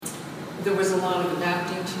there was a lot of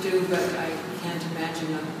adapting to do, but I can't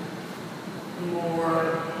imagine a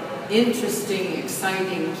more interesting,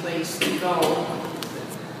 exciting place to go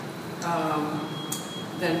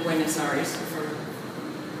than Buenos Aires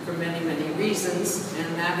for many, many reasons.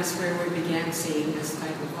 And that is where we began seeing this type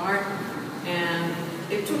of art. And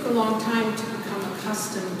it took a long time to become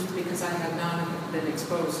accustomed, because I had not been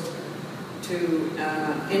exposed to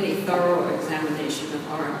any thorough examination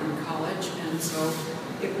of art in college. And so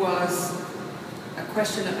it was a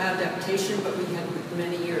question of adaptation, but we had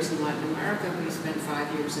many years in Latin America. We spent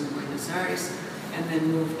 5 years in Buenos Aires and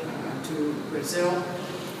then moved to Brazil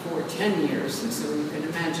for 10 years. And so you can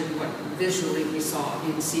imagine what visually we saw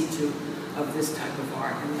in situ of this type of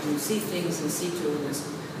art. And when you see things in situ,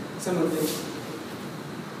 some of the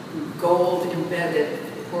gold-embedded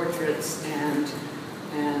portraits and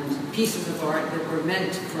pieces of art that were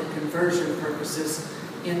meant for conversion purposes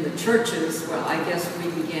in the churches, well, I guess we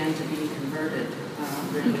began to be converted,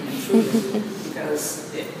 really and truly,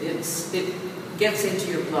 because it gets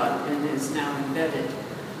into your blood and is now embedded.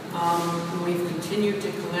 We've continued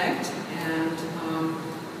to collect and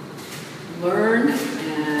learn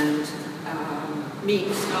and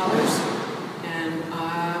meet scholars, and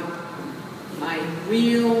my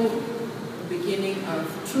real beginning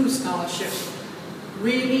of true scholarship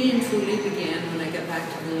really and truly began when I got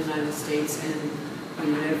back to the United States, and I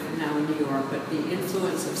live now in New York. But the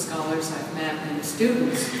influence of scholars I've met and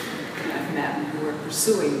students I've met who are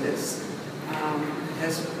pursuing this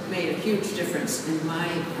has made a huge difference in my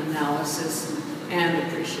analysis and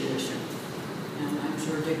appreciation. And I'm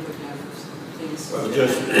sure Dick would have some things. Well,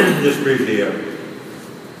 just briefly,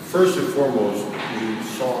 first and foremost, we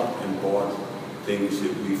sought and bought things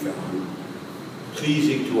that we found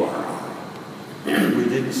pleasing to our eye. We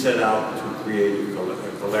didn't set out to create a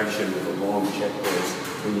collection with a long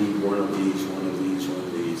checklist. We need one of these, one of these, one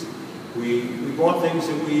of these. We bought things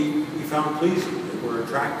that we found pleasing, that were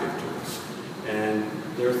attractive to us. And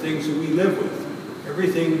there are things that we live with.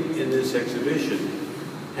 Everything in this exhibition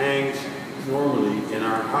hangs normally in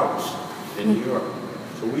our house in New York.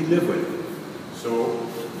 So we live with it. So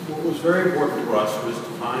what was very important to us was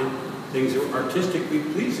to find things that were artistically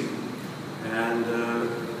pleasing. And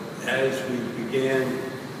as we began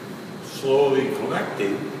slowly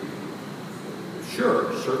collecting,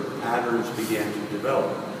 sure, certain patterns began to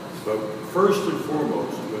develop. But first and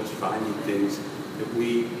foremost was finding things that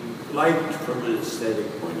we liked from an aesthetic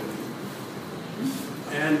point of view.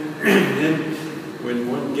 And then when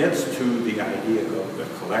one gets to the idea of the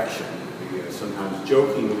collection, we sometimes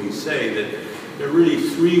jokingly say that there are really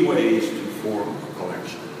 3 ways to form a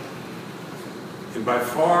collection. And by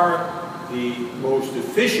far, the most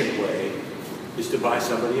efficient way is to buy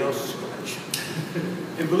somebody else's collection.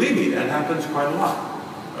 And believe me, that happens quite a lot.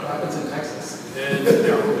 It happens in Texas. And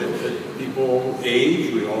people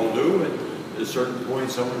age, we all do, and at a certain point,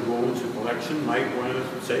 someone who owns a collection might want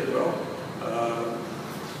to say, well,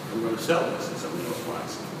 I'm going to sell this, and somebody else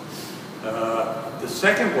buys it. The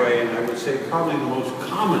second way, and I would say probably the most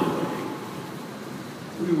common way,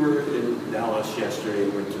 we were in Dallas yesterday,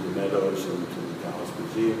 went to the Meadows and to the Dallas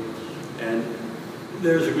Museum, and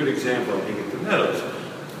there's a good example, I think, at the Meadows.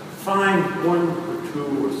 Find 1 or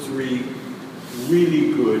 2 or 3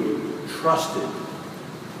 really good, trusted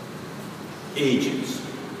agents,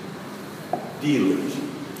 dealers,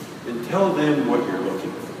 and tell them what you're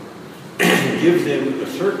looking for. Give them a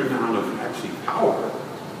certain amount of actually power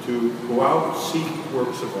to go out, seek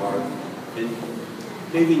works of art, and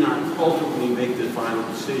maybe not ultimately make the final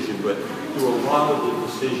decision, but do a lot of the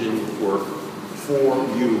decision work for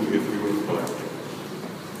you if you're a collector.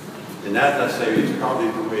 And that, I say, is probably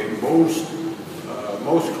the way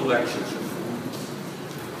most collections are formed.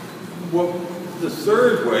 Well, the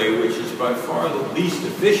third way, which is by far the least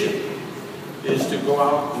efficient, is to go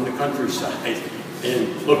out in the countryside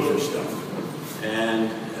and look for stuff. And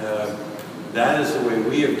that is the way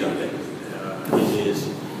we have done it. It is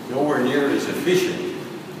nowhere near as efficient,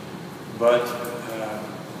 but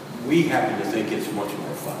we happen to think it's much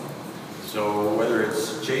more fun. So whether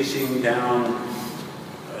it's chasing down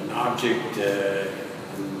an object in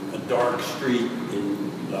a dark street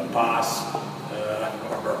in La Paz,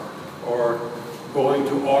 or going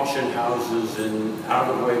to auction houses and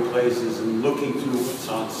out-of-the-way places and looking through what's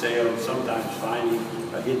on sale, and sometimes finding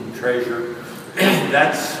a hidden treasure,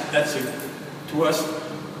 that's to us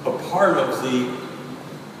a part of the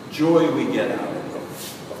joy we get out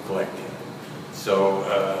of collecting. So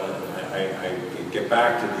I get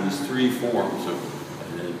back to these 3 forms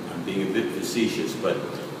of, and I'm being a bit facetious, but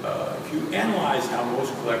if you analyze how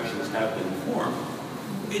most collections have been formed,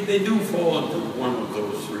 they do fall into one of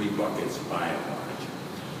those 3 buckets by and large.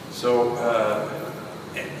 So,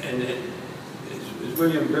 and as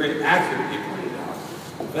William very accurately pointed out,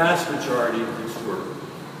 the vast majority of this work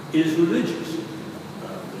is religious.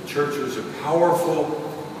 The church was a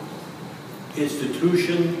powerful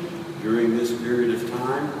institution during this period of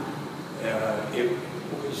time. It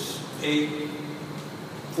was a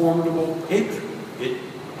formidable patron. It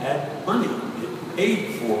had money. It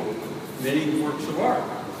paid for many works of art.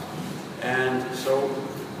 And so,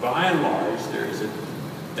 by and large, there is a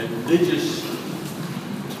religious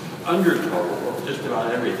undertow of just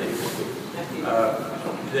about everything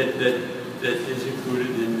that is included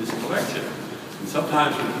in this collection. And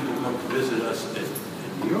sometimes when people come to visit us in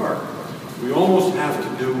New York, we almost have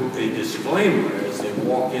to do a disclaimer as they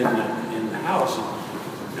walk in the house.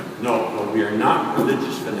 No, we are not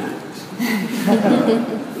religious fanatics.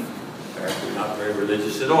 We're not very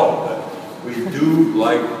religious at all, but we do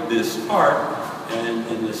like this art, and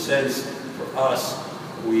in the sense, for us,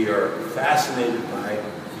 we are fascinated by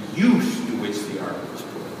the use to which the art was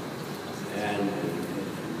put. And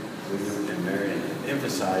William and Marion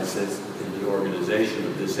emphasized this in the organization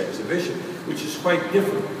of this exhibition, which is quite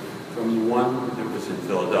different from the one that was in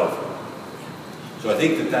Philadelphia. So I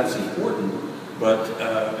think that that's important, but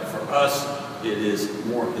for us, it is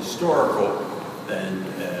more historical than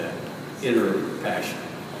inner passion.